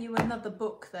to get you another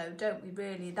book, though, don't we,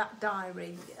 really? That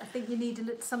diary. I think you need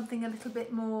something a little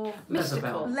bit more...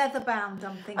 mystical. Leather-bound,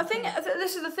 I'm thinking. I think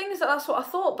this is the thing, is that's what I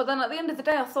thought, but then at the end of the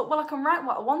day, I thought, well, I can write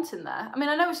what I want in there. I mean,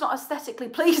 I know it's not aesthetically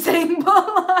pleasing,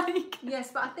 but like...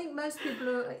 Yes, but I think most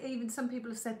people, even some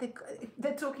people have said,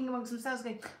 they're talking amongst themselves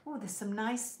going, oh, there's some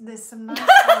nice ones in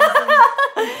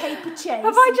paper chase.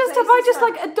 Have I just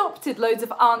like adopted loads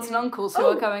of aunts and uncles who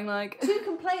are going like... Who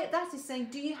can play at that is saying,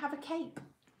 do you have a cape?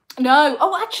 No.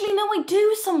 Oh, actually, no, I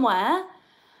do somewhere.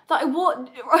 That I what?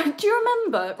 Do you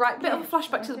remember? Right, bit of a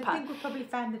flashback to the past. I think we probably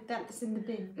found that's in the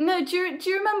bin. No, do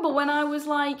you remember when I was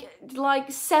like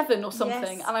 7 or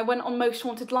something, Yes. and I went on Most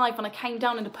Wanted Live and I came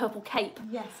down in a purple cape?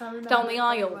 Yes, I remember. Down the it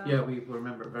very aisle. well. Yeah, we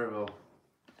remember it very well.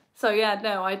 So yeah,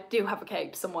 no, I do have a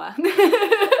cape somewhere.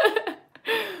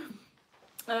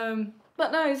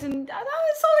 But no, it's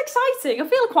all exciting. I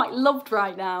feel quite loved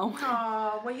right now.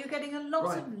 Oh, well, you're getting a lot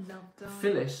Right. of love, darling.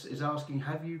 Phyllis is asking,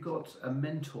 have you got a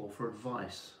mentor for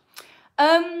advice?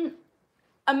 A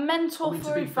mentor I mean, for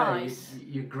to be advice. fair,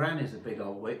 your gran is a big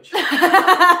old witch.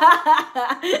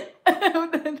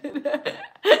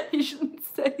 You shouldn't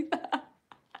say that.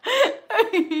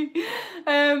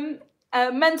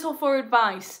 Mentor for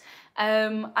advice.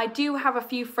 I do have a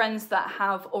few friends that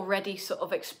have already sort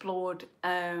of explored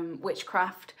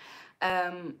witchcraft,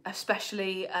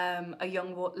 especially a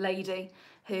young lady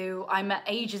who I met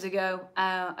ages ago.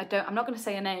 I'm not going to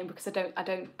say her name because I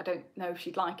don't know if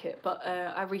she'd like it, but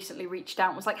I recently reached out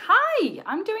and was like, "Hi,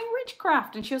 I'm doing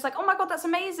witchcraft," and she was like, "Oh my god, that's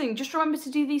amazing! Just remember to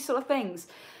do these sort of things."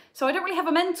 So I don't really have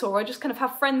a mentor. I just kind of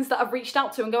have friends that I've reached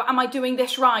out to and go, "Am I doing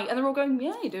this right?" And they're all going,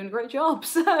 "Yeah, you're doing a great job."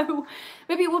 So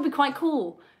maybe it would be quite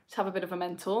cool to have a bit of a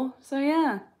mentor. So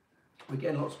yeah. We're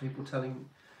getting lots of people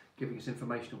giving us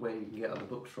information of where you can get other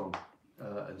books from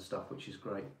and stuff, which is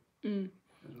great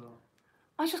as well.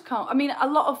 I just can't. I mean, a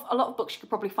lot of books you could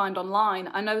probably find online.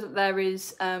 I know that there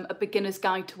is a beginner's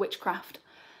guide to witchcraft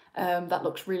that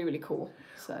looks really, really cool.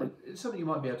 So Well, it's something you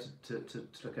might be able to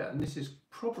look at, and this is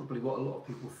probably what a lot of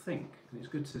people think, and it's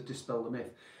good to dispel the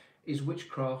myth. Is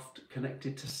witchcraft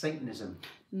connected to Satanism?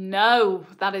 no,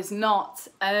 that is not.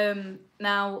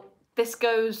 Now this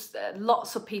goes.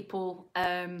 Lots of people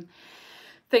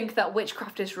think that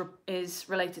witchcraft is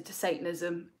related to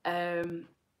Satanism,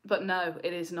 but no,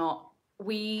 it is not.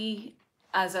 We,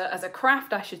 as a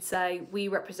craft, I should say, we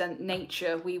represent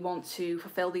nature. We want to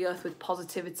fulfill the earth with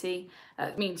positivity.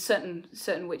 I mean,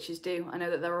 certain witches do. I know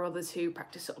that there are others who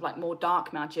practice sort of like more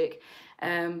dark magic,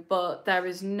 but there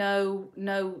is no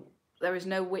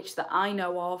witch that I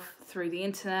know of through the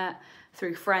internet,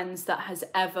 through friends, that has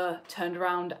ever turned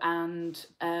around and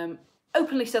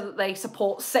openly said that they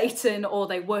support Satan or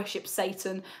they worship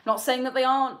Satan. Not saying that there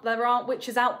aren't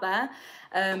witches out there.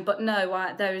 But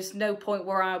no, there is no point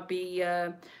where I'll be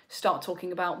start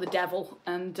talking about the devil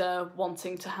and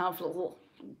wanting to have little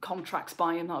contracts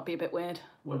by him. That would be a bit weird.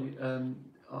 Well,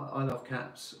 I Love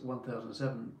Cats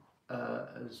 1007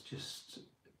 has just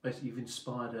basically, you've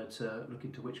inspired her to look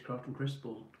into witchcraft and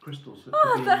crystals.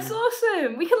 Oh, that's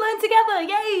awesome! We can learn together.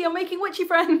 Yay! I'm making witchy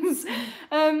friends.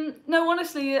 No,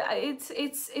 honestly,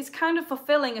 it's kind of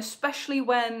fulfilling, especially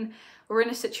when we're in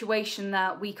a situation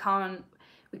that we can't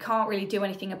we can't really do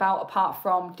anything about apart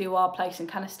from do our place and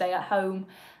kind of stay at home.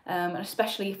 And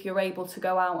especially if you're able to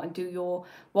go out and do your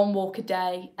one walk a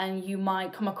day, and you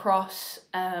might come across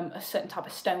a certain type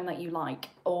of stone that you like,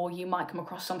 or you might come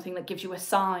across something that gives you a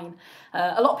sign.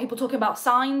 A lot of people talking about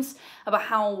signs, about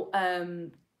how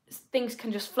things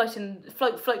can just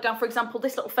float down. For example,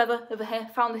 this little feather over here,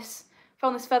 found this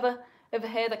feather over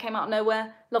here that came out of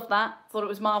nowhere. Love that, thought it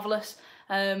was marvellous.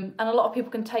 And a lot of people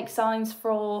can take signs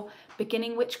for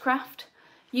beginning witchcraft.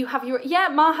 You have your, yeah,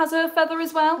 Ma has her feather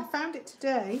as well. I found it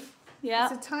today. Yeah.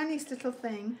 It's the tiniest little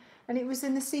thing, and it was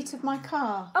in the seat of my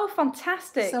car. Oh,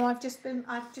 fantastic. So I've just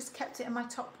kept it in my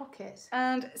top pocket.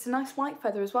 And it's a nice white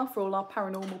feather as well for all our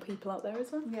paranormal people out there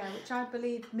as well. Yeah, which I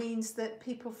believe means that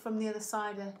people from the other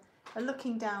side are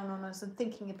looking down on us and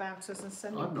thinking about us and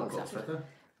sending I've not got a positive. feather.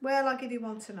 Well, I'll give you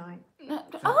one tonight.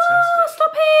 Oh,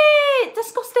 stop it!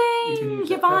 Disgusting!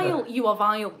 You're vile. feather. You are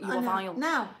vile. You I are know. vile.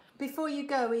 Now, before you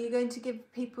go, are you going to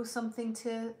give people something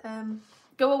to...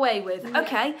 Go away with. Yeah.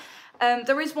 Okay.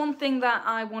 There is one thing that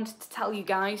I wanted to tell you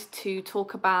guys to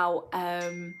talk about,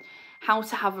 how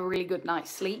to have a really good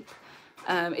night's sleep.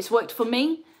 It's worked for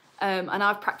me, and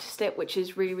I've practiced it, which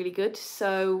is really, really good.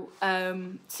 So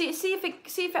see if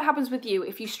it happens with you.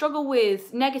 If you struggle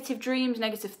with negative dreams,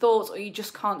 negative thoughts, or you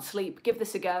just can't sleep, give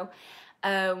this a go.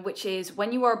 Which is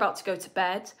when you are about to go to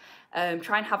bed,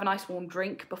 try and have a nice warm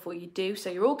drink before you do.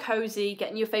 So you're all cozy, get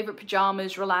in your favourite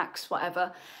pyjamas, relax,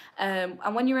 whatever.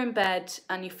 And when you're in bed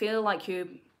and you feel like you're a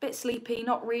bit sleepy,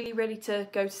 not really ready to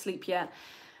go to sleep yet,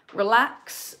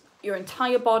 relax your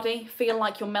entire body, feel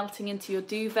like you're melting into your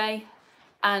duvet,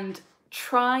 and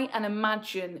try and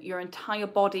imagine your entire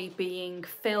body being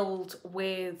filled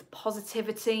with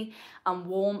positivity and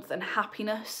warmth and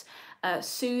happiness,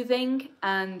 soothing,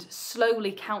 and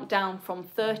slowly count down from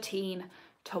 13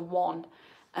 to 1.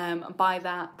 And by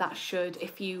that should,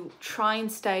 if you try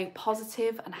and stay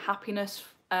positive and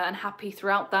happy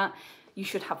throughout that, you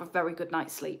should have a very good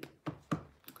night's sleep.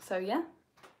 So yeah.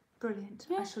 Brilliant.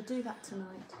 Yeah. I shall do that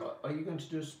tonight. Are you going to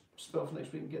do a spell for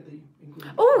next week and get the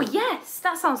ingredients? Oh yes,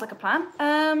 that sounds like a plan.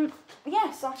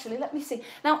 Yes, actually, let me see.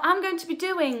 Now I'm going to be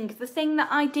doing the thing that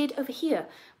I did over here,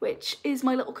 which is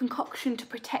my little concoction to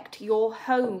protect your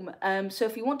home. So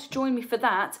if you want to join me for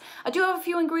that, I do have a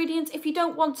few ingredients. If you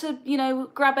don't want to,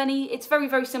 grab any, it's very,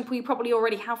 very simple. You probably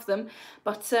already have them.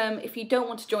 But if you don't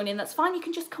want to join in, that's fine. You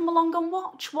can just come along and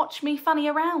watch me fanny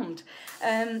around.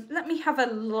 Let me have a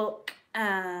look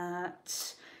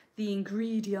at the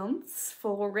ingredients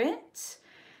for it,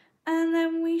 and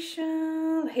then we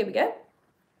shall, here we go.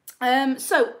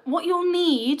 So what you'll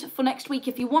need for next week,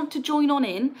 if you want to join on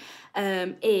in,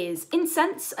 is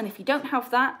incense, and if you don't have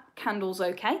that, candles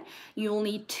okay. You'll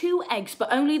need 2 eggs,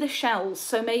 but only the shells,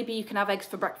 so maybe you can have eggs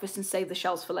for breakfast and save the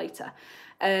shells for later.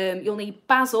 You'll need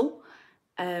basil,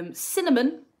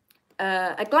 cinnamon,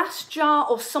 a glass jar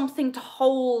or something to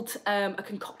hold a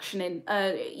concoction in,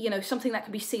 something that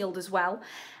can be sealed as well,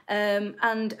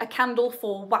 and a candle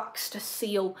for wax to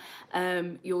seal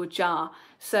your jar.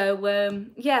 So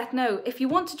if you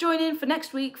want to join in for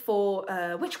next week for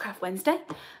Witchcraft Wednesday,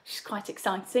 which is quite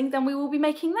exciting, then we will be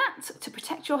making that to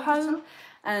protect your home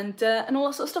and all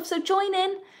that sort of stuff. So join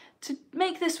in to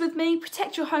make this with me,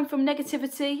 protect your home from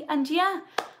negativity, and yeah,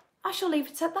 I shall leave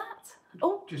it at that.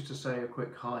 Oh, just to say a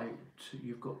quick hi to,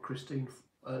 you've got Christine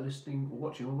listening or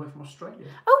watching all the way from Australia.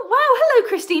 Oh wow, hello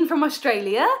Christine from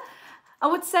Australia. I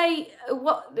would say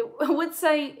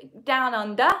down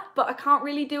under, but I can't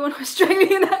really do an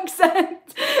Australian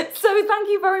accent. So thank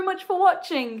you very much for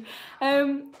watching.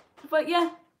 But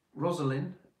yeah.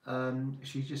 Rosalind,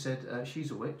 she just said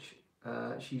she's a witch.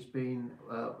 She's been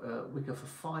Wicca for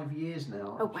 5 years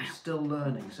now. Oh, wow. She's still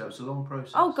learning, so it's a long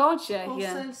process. Oh God, yeah.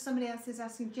 Also, somebody else is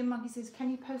asking, Jim Monkey says,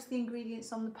 can you post the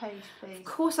ingredients on the page, please? Of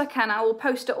course I can. I will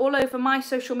post it all over my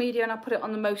social media, and I'll put it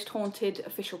on the Most Haunted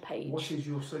official page. What is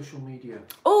your social media?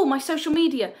 Oh, my social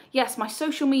media. Yes, my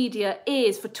social media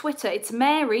is for Twitter. It's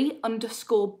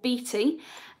Mary_Beattie.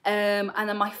 And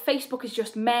then my Facebook is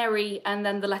just Mary and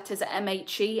then the letters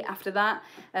MHE after that.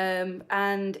 And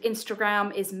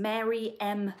Instagram is Mary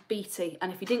M Beattie.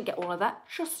 And if you didn't get all of that,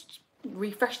 just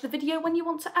refresh the video when you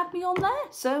want to add me on there.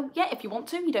 So yeah, if you want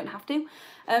to, you don't have to.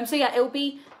 So yeah, it'll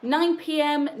be 9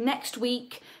 PM next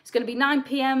week. It's going to be 9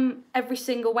 PM every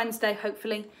single Wednesday,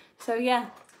 hopefully. So yeah.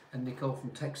 And Nicole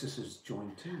from Texas has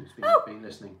joined too. Has been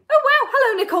listening. Oh wow!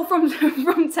 Hello, Nicole from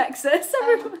Texas.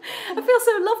 I feel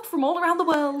so loved from all around the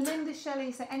world. Linda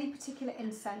Shelley said, any particular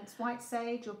incense, white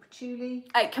sage or patchouli?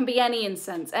 It can be any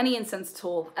incense at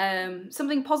all.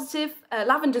 Something positive.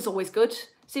 Lavender's always good.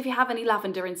 see if you have any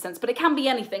lavender incense, but it can be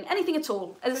anything at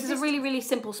all. This is a really, really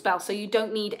simple spell, so you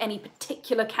don't need any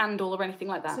particular candle or anything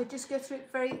like that. So just go through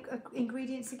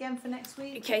ingredients again for next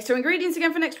week. Okay, so ingredients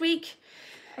again for next week.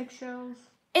 Eggshells.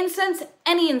 Incense,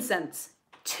 any incense.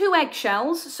 2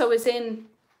 eggshells, so as in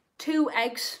 2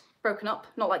 eggs broken up,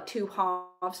 not like 2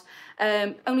 halves.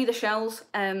 Only the shells.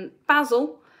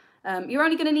 Basil. You're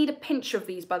only going to need a pinch of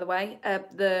these, by the way.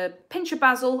 The pinch of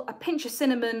basil, a pinch of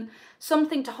cinnamon,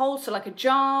 something to hold, so like a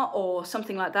jar or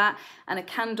something like that, and a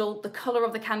candle. The colour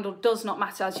of the candle does not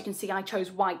matter. As you can see, I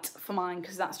chose white for mine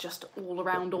because that's just all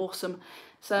around awesome.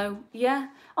 So, yeah.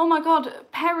 Oh my God,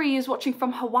 Perry is watching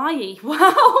from Hawaii.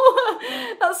 Wow,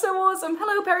 that's so awesome.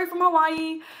 Hello, Perry from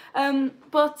Hawaii.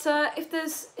 But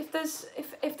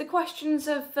if the questions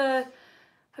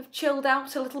have chilled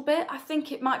out a little bit, I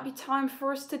think it might be time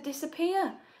for us to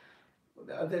disappear.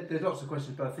 There's lots of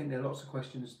questions, but I think there are lots of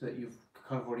questions that you've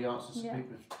kind of already answered. Some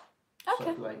people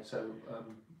Okay. so late, so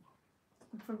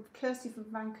From Kirsty from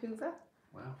Vancouver.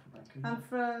 wow, from Vancouver. And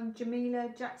from Jamila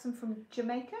Jackson from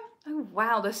Jamaica. Oh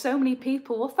wow, there's so many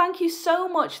people. Well, thank you so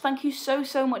much. Thank you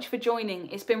so much for joining.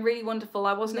 It's been really wonderful.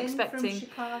 I wasn't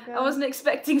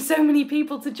expecting so many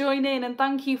people to join in, and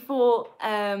thank you for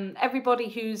everybody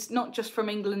who's not just from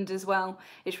England as well.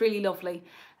 It's really lovely.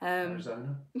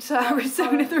 Arizona. So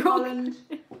Arizona, they're all Holland,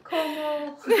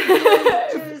 Cornwall,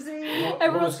 Jersey.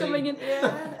 everyone's coming in.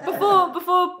 Yeah.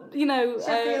 Before you know,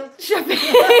 Sheffield.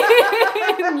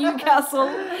 Newcastle,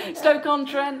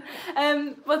 Stoke-on-Trent.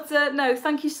 But no,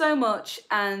 thank you so much,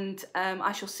 and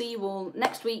I shall see you all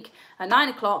next week at 9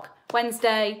 o'clock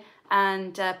Wednesday,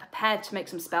 and prepared to make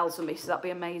some spells for me, so that'll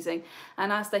be amazing.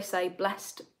 And as they say,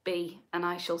 blessed be, and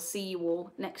I shall see you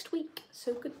all next week.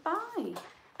 So goodbye,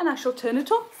 and I shall turn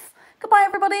it off. Goodbye,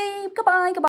 everybody. Goodbye.